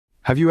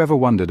Have you ever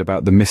wondered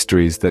about the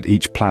mysteries that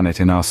each planet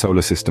in our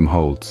solar system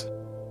holds?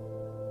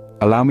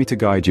 Allow me to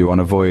guide you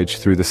on a voyage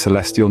through the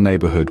celestial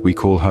neighborhood we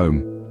call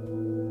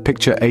home.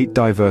 Picture 8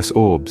 diverse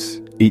orbs,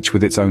 each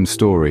with its own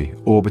story,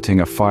 orbiting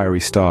a fiery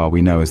star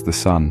we know as the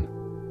Sun.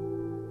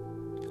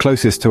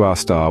 Closest to our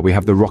star, we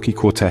have the rocky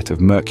quartet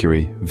of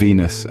Mercury,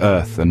 Venus,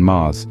 Earth, and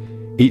Mars,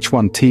 each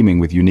one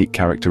teeming with unique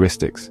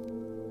characteristics.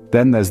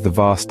 Then there's the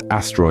vast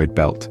asteroid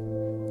belt,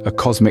 a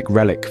cosmic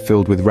relic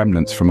filled with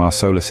remnants from our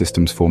solar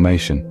system's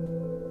formation.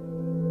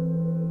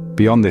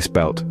 Beyond this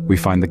belt, we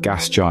find the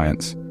gas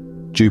giants,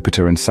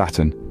 Jupiter and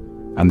Saturn,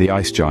 and the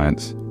ice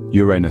giants,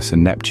 Uranus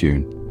and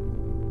Neptune.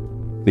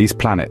 These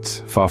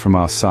planets, far from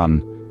our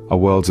Sun, are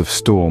worlds of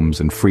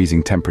storms and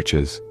freezing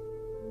temperatures.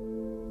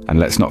 And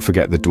let's not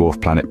forget the dwarf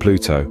planet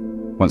Pluto,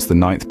 once the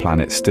 9th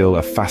planet, still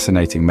a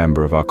fascinating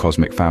member of our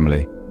cosmic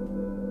family.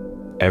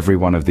 Every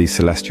one of these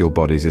celestial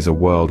bodies is a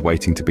world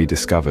waiting to be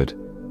discovered,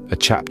 a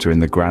chapter in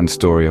the grand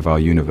story of our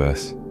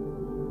universe.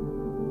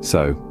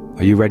 So,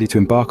 are you ready to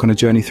embark on a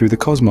journey through the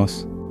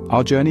cosmos?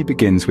 Our journey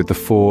begins with the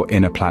 4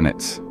 inner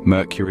planets,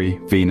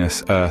 Mercury,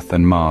 Venus, Earth,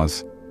 and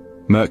Mars.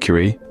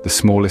 Mercury, the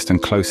smallest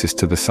and closest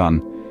to the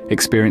Sun,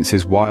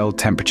 experiences wild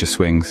temperature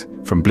swings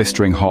from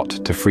blistering hot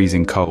to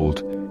freezing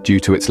cold due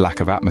to its lack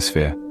of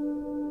atmosphere.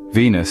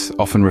 Venus,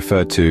 often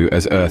referred to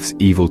as Earth's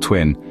evil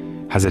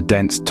twin, has a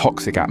dense,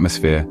 toxic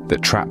atmosphere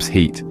that traps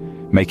heat,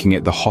 making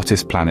it the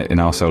hottest planet in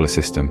our solar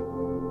system.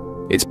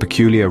 Its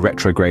peculiar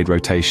retrograde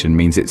rotation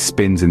means it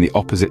spins in the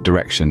opposite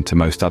direction to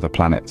most other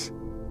planets.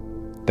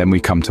 Then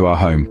we come to our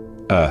home,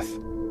 Earth,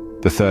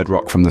 the 3rd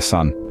rock from the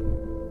Sun.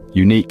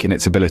 Unique in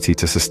its ability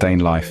to sustain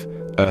life,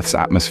 Earth's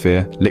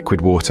atmosphere,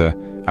 liquid water,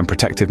 and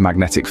protective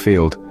magnetic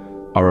field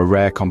are a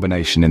rare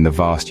combination in the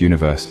vast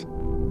universe.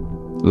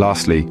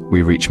 Lastly,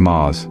 we reach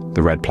Mars,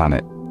 the red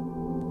planet.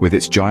 With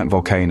its giant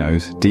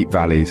volcanoes, deep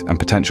valleys, and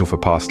potential for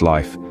past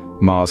life,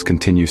 Mars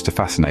continues to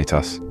fascinate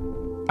us.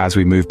 As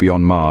we move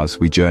beyond Mars,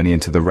 we journey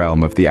into the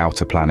realm of the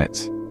outer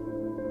planets.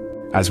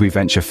 As we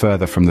venture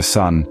further from the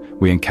Sun,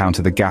 we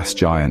encounter the gas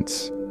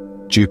giants,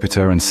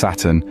 Jupiter and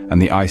Saturn,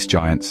 and the ice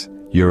giants,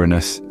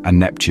 Uranus and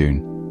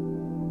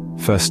Neptune.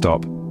 First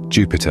stop,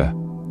 Jupiter,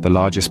 the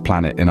largest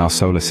planet in our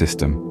solar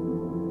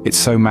system. It's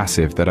so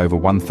massive that over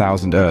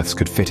 1,000 Earths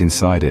could fit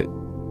inside it.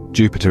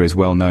 Jupiter is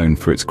well known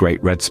for its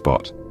great red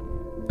spot,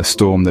 a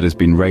storm that has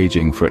been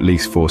raging for at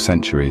least 4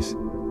 centuries.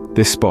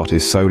 This spot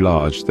is so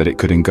large that it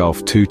could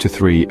engulf 2 to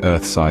 3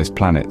 Earth-sized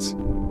planets.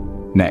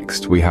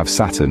 Next, we have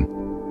Saturn,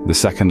 the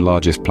 2nd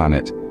largest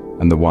planet,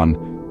 and the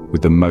one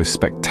with the most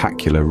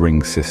spectacular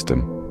ring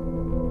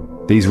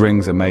system. These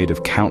rings are made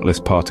of countless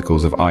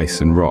particles of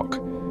ice and rock,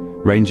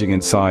 ranging in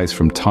size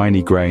from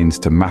tiny grains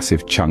to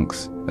massive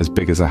chunks as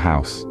big as a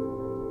house.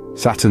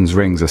 Saturn's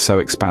rings are so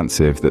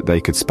expansive that they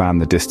could span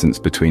the distance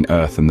between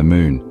Earth and the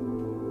Moon.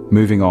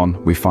 Moving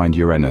on, we find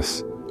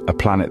Uranus, a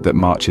planet that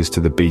marches to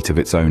the beat of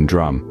its own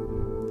drum.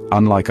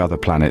 Unlike other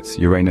planets,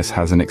 Uranus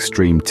has an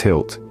extreme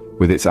tilt,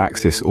 with its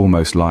axis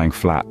almost lying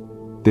flat.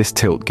 This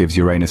tilt gives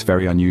Uranus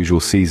very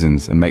unusual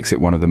seasons and makes it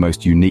one of the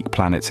most unique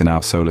planets in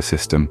our solar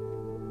system.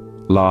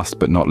 Last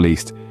but not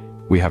least,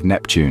 we have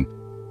Neptune,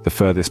 the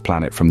furthest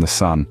planet from the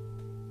Sun.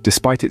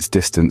 Despite its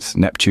distance,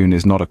 Neptune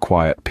is not a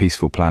quiet,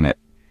 peaceful planet.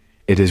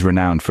 It is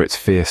renowned for its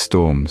fierce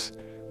storms,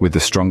 with the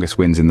strongest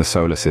winds in the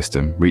solar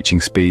system, reaching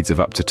speeds of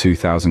up to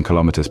 2,000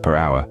 kilometers per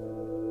hour.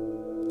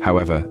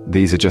 However,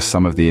 these are just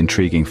some of the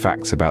intriguing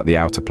facts about the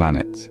outer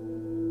planets.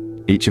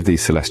 Each of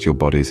these celestial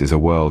bodies is a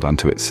world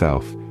unto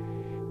itself,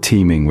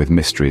 teeming with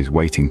mysteries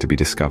waiting to be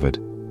discovered.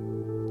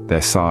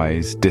 Their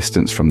size,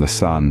 distance from the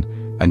Sun,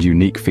 and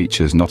unique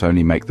features not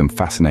only make them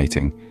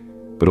fascinating,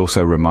 but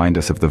also remind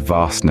us of the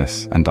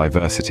vastness and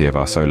diversity of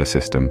our solar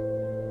system.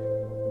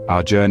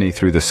 Our journey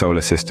through the solar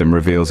system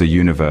reveals a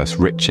universe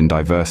rich in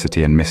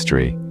diversity and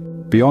mystery.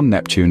 Beyond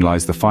Neptune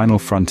lies the final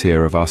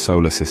frontier of our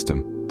solar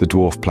system, the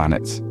dwarf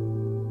planets.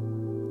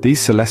 These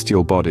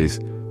celestial bodies,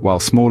 while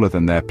smaller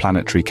than their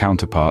planetary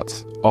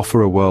counterparts,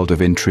 offer a world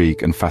of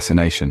intrigue and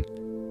fascination.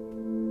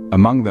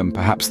 Among them,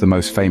 perhaps the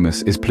most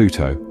famous is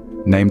Pluto,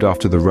 named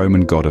after the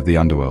Roman god of the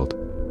underworld.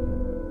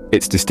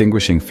 Its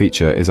distinguishing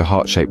feature is a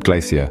heart-shaped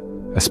glacier,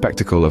 a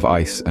spectacle of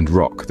ice and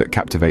rock that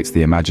captivates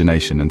the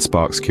imagination and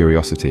sparks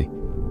curiosity.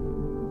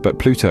 But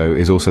Pluto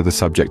is also the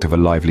subject of a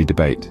lively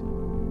debate.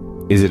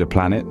 Is it a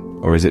planet,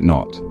 or is it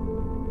not?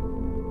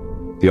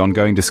 The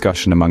ongoing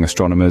discussion among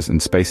astronomers and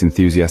space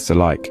enthusiasts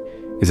alike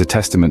is a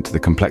testament to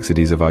the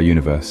complexities of our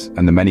universe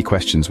and the many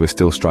questions we're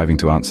still striving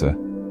to answer.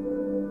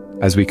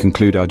 As we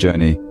conclude our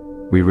journey,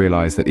 we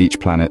realize that each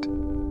planet,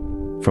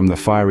 from the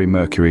fiery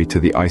Mercury to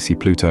the icy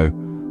Pluto,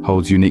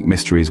 holds unique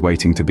mysteries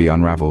waiting to be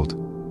unraveled.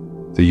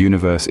 The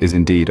universe is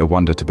indeed a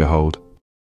wonder to behold.